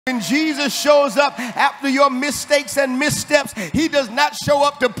When Jesus shows up after your mistakes and missteps, he does not show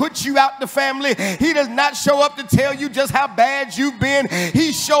up to put you out the family. He does not show up to tell you just how bad you've been.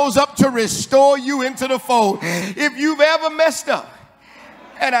 He shows up to restore you into the fold. If you've ever messed up,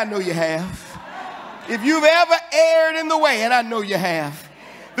 and I know you have, if you've ever erred in the way, and I know you have,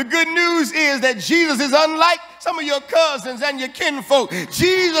 the good news is that Jesus is unlike some of your cousins and your kinfolk.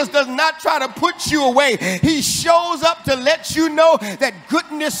 Jesus does not try to put you away. He shows up to let you know that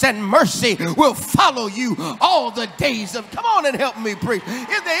goodness and mercy will follow you all the days of. Come on and help me preach.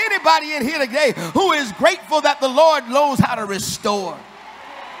 Is there anybody in here today who is grateful that the Lord knows how to restore?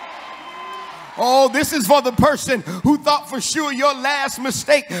 Oh, this is for the person who thought for sure your last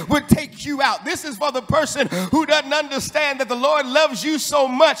mistake would take you out. This is for the person who doesn't understand that the Lord loves you so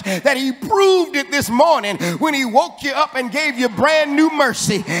much that he proved it this morning when he woke you up and gave you brand new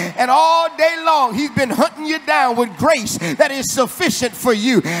mercy. And all day long, he's been hunting you down with grace that is sufficient for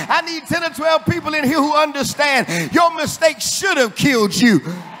you. I need 10 or 12 people in here who understand your mistake should have killed you.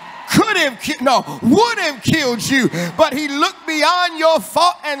 Would have killed you, but he looked beyond your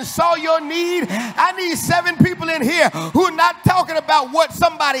fault and saw your need. I need 7 people in here who are not talking about what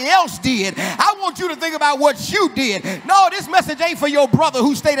somebody else did. I want you to think about what you did. No, this message ain't for your brother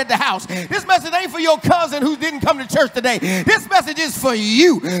who stayed at the house. This message ain't for your cousin who didn't come to church today. This message is for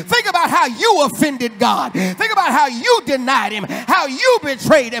you. Think about how you offended God. Think about how you denied him, how you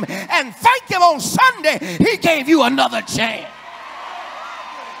betrayed him, and thank him on Sunday he gave you another chance.